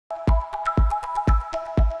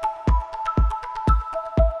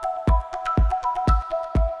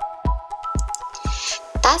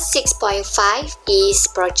Task 6.5 is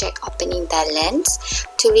project opening balance.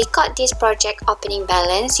 To record this project opening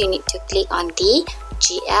balance, you need to click on the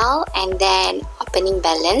GL and then opening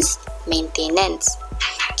balance maintenance.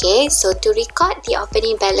 Okay, so to record the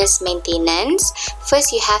opening balance maintenance,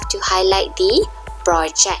 first you have to highlight the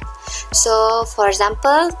project. So for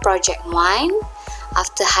example, project 1,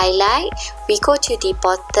 after highlight, we go to the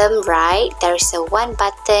bottom right, there is a one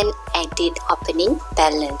button, edit opening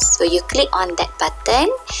balance. So you click on that button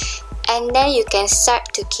and then you can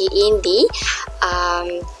start to key in the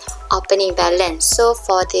opening balance. So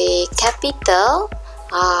for the capital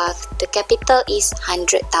is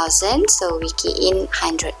 100,000, so we key in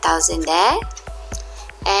 100,000 there.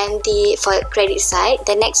 And for credit side,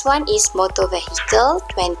 the next one is motor vehicle,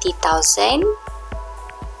 20,000.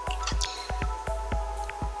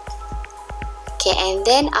 Okay, and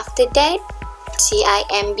then after that,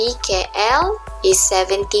 CIMB-KL is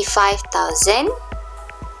 75,000.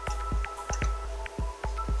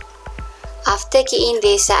 After keying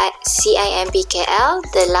the CIMB-KL,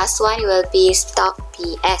 the last one will be stock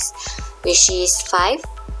PS, which is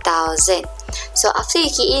 5,000. So after you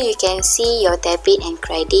key in, you can see your debit and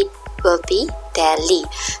credit will be tally.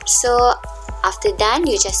 So after done,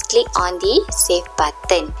 you just click on the save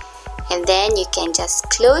button. And then you can just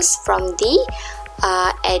close from the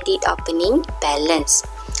edit opening balance.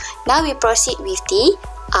 Now we proceed with the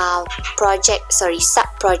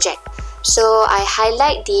sub-project. So I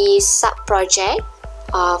highlight the sub-project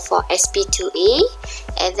for SP2A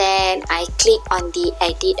and then I click on the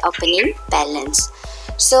edit opening balance.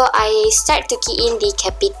 So I start to key in the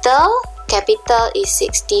capital. Capital is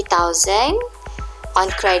 60,000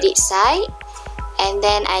 on credit side. And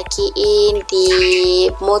then I key in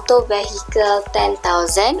the motor vehicle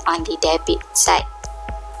 10,000 on the debit side.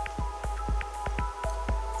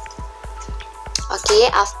 Okay,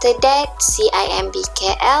 after that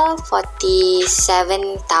CIMB-KL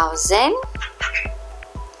 47,000.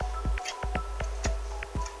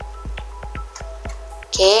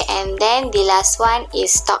 Okay, and then the last one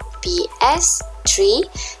is stock PS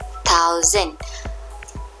 3,000.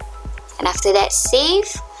 And after that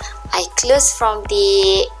save. I close from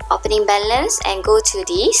the opening balance and go to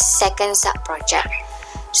the second sub-project.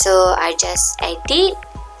 So I just edit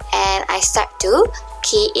and I start to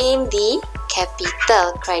key in the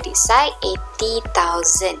capital credit side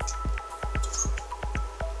 80,000.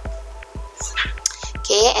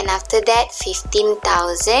 Okay, and after that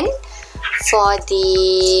 15,000 for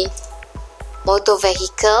the motor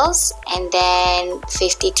vehicles and then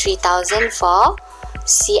 53,000 for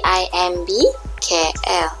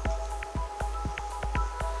CIMB-KL.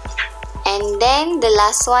 And then the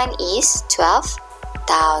last one is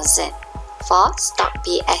 12,000 for stock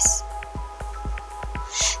PS.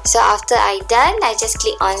 So after I done, I just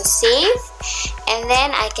click on save and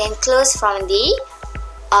then I can close from the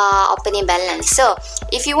opening balance. So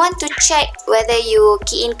if you want to check whether you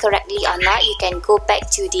key in correctly or not, you can go back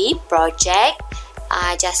to the project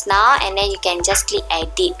just now and then you can just click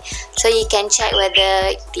edit. So you can check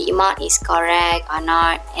whether the amount is correct or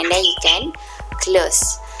not and then you can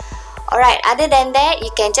close. Alright, other than that, you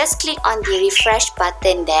can just click on the refresh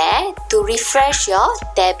button there to refresh your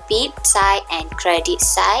debit side and credit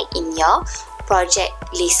side in your project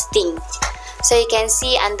listing. So you can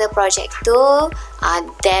see under project 2,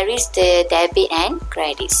 there is the debit and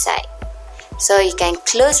credit side. So you can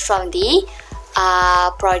close from the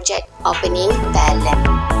project opening balance.